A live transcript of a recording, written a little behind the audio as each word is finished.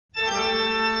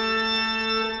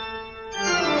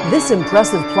This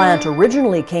impressive plant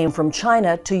originally came from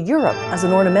China to Europe as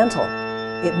an ornamental.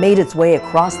 It made its way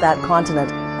across that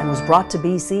continent and was brought to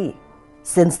BC.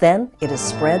 Since then, it has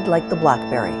spread like the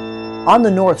blackberry. On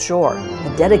the North Shore,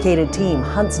 a dedicated team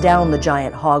hunts down the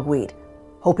giant hogweed,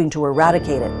 hoping to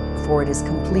eradicate it before it is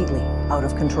completely out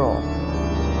of control.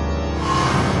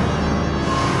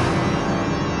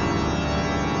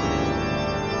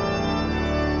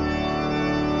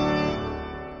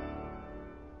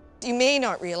 You may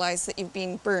not realize that you've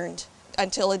been burned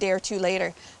until a day or two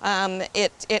later.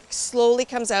 It slowly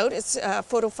comes out. It's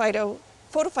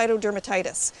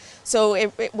photophytodermatitis. So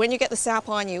when you get the sap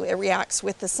on you, it reacts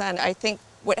with the sun. I think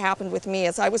what happened with me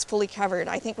is I was fully covered.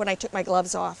 I think when I took my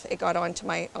gloves off, it got onto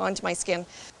my skin.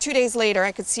 2 days later,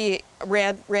 I could see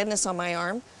redness on my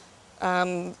arm.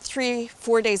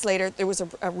 3-4 days later, there was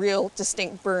a real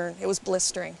distinct burn. It was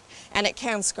blistering, and it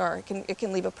can scar. It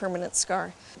can leave a permanent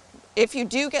scar. If you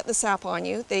do get the sap on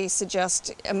you, they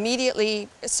suggest immediately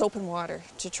soap and water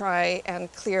to try and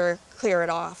clear it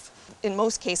off. In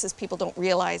most cases, people don't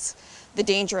realize the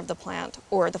danger of the plant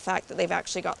or the fact that they've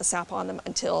actually got the sap on them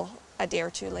until a day or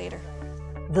two later.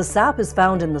 The sap is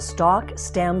found in the stalk,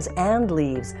 stems, and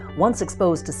leaves. Once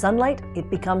exposed to sunlight, it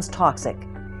becomes toxic.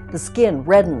 The skin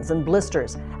reddens and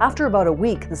blisters. After about a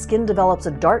week, the skin develops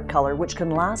a dark color which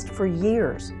can last for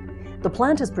years. The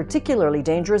plant is particularly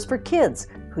dangerous for kids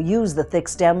who use the thick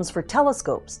stems for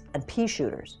telescopes and pea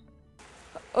shooters.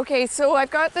 Okay, so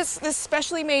I've got this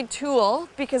specially made tool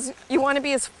because you want to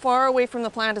be as far away from the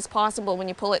plant as possible when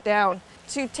you pull it down.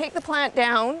 To take the plant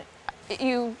down,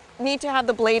 you need to have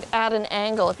the blade at an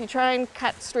angle. If you try and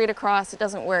cut straight across, it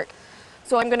doesn't work.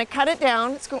 So I'm going to cut it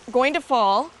down. It's going to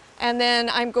fall, and then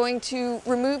I'm going to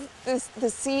remove the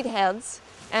seed heads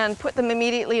and put them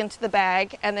immediately into the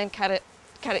bag, and then cut it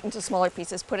into smaller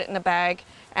pieces, put it in a bag,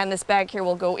 and this bag here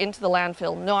will go into the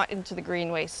landfill, not into the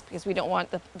green waste, because we don't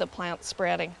want the plant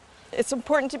spreading. It's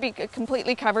important to be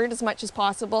completely covered as much as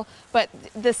possible, but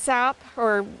the sap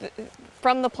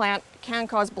from the plant can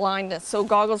cause blindness, so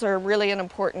goggles are really an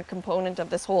important component of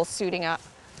this whole suiting up.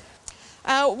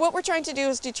 What we're trying to do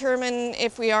is determine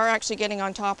if we are actually getting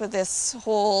on top of this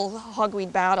whole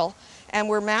hogweed battle, and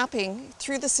we're mapping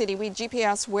through the city. We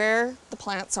GPS where the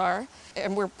plants are,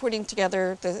 and we're putting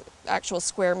together the actual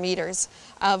square meters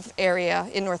of area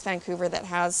in North Vancouver that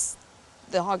has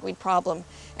the hogweed problem,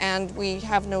 and we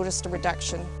have noticed a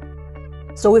reduction.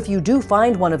 So if you do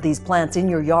find one of these plants in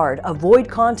your yard, avoid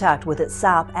contact with its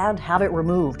sap and have it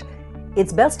removed.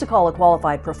 It's best to call a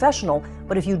qualified professional,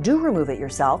 but if you do remove it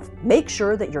yourself, make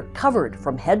sure that you're covered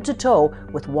from head to toe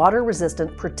with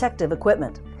water-resistant protective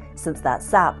equipment, since that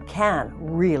sap can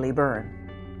really burn.